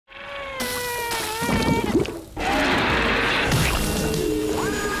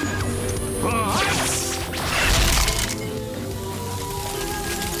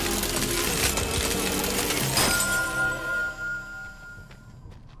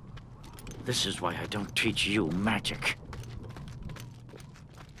This is why I don't teach you magic.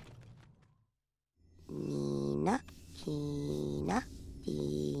 Nina, Kina,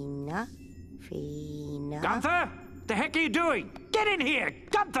 Dina, Frina. Gunther? The heck are you doing? Get in here!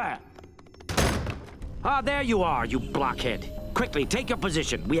 Gunther! Ah, there you are, you blockhead. Quickly, take your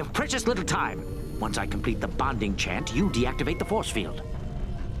position. We have precious little time. Once I complete the bonding chant, you deactivate the force field.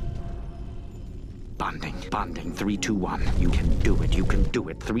 Bonding, bonding, 3, 2, 1. You can do it, you can do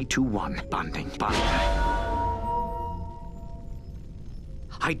it. 3, 2, 1. Bonding, bonding.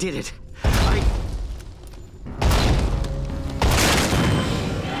 I did it.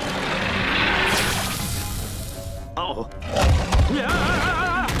 Oh.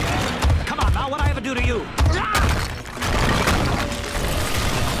 Come on now, what'd I ever do to you?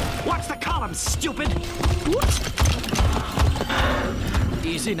 Watch the column, stupid! What?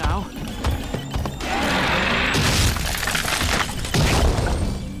 Easy now.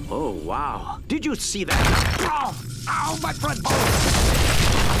 Oh, wow. Did you see that? Ow! Ow, my front bone!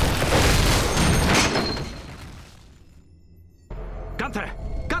 Gunther!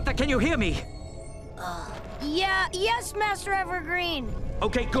 Gunther, can you hear me? Yes, Master Evergreen.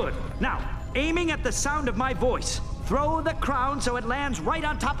 Okay, good. Now, aiming at the sound of my voice, throw the crown so it lands right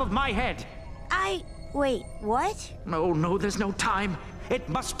on top of my head. Wait, what? No, no, there's no time. It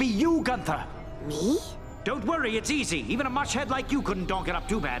must be you, Gunther. Me? Don't worry, it's easy. Even a mushhead like you couldn't donk it up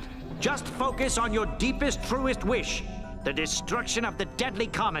too bad. Just focus on your deepest, truest wish. The destruction of the deadly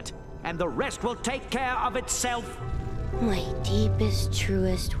comet. And the rest will take care of itself. My deepest,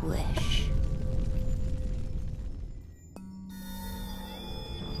 truest wish.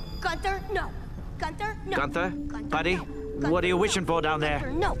 Gunther, no. Gunther, no. Gunther? Gunther, Buddy? no. What are you Gunther, wishing for down there?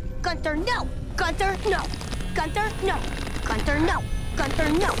 Gunther, no. Gunther, no. Gunther, no. Gunther, no. Gunther, no. Gunther,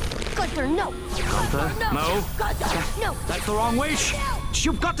 no. Gunther, no. Gunther? No. Gunther, no. That's the wrong wish.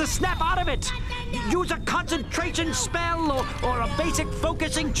 You've got to snap out of it. Use a concentration spell or a basic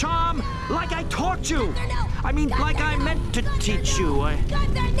focusing charm, like I taught you. I mean, like I meant to teach you.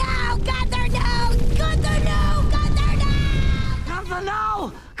 Gunther, no. Gunther, no. Gunther, no. Gunther, no. Gunther,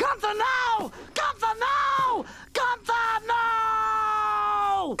 no! Gunther, no! Gunther, no! Gunther, no!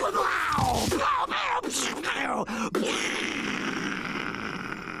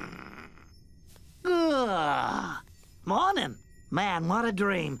 Morning. Man, what a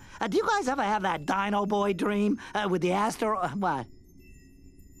dream. Do you guys ever have that Dino Boy dream with the asteroid? What?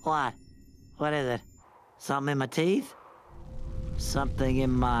 What? What is it? Something in my teeth? Something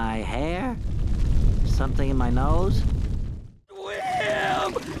in my hair? Something in my nose?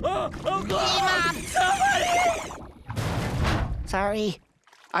 William! Oh God! Somebody! Sorry.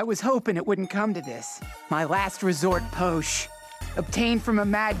 I was hoping it wouldn't come to this. My last resort posh. Obtained from a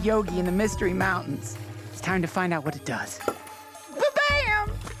mad yogi in the Mystery Mountains. It's time to find out what it does.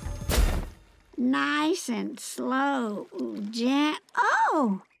 Ba-bam! Nice and slow,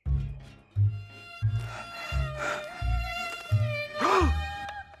 Oh!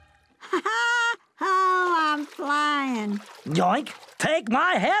 Oh, I'm flying. Yoink! Take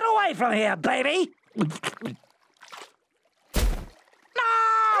my head away from here, baby!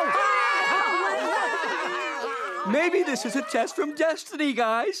 Maybe this is a test from destiny,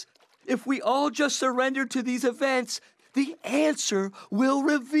 guys. If we all just surrender to these events, the answer will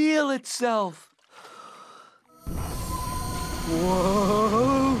reveal itself.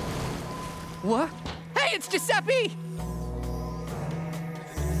 Whoa! What? Hey, it's Giuseppe!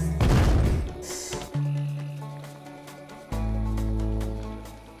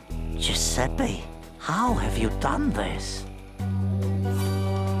 Giuseppe, how have you done this?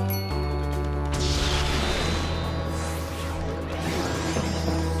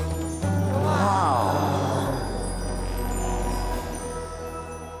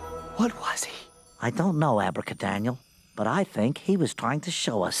 What was he? I don't know, Abracadaniel, but I think he was trying to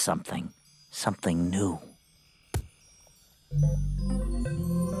show us something. Something new.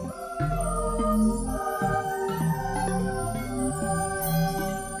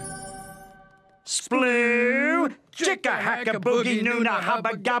 Sploo! Chicka-hacka-boogie noona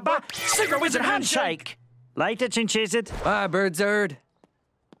hubba gubba! Cigar wizard handshake! Later, Chinchizard. Bye, Birdzerd.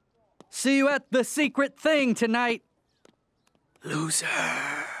 See you at the secret thing tonight. Loser.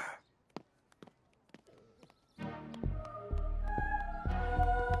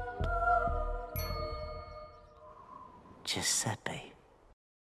 Giuseppe.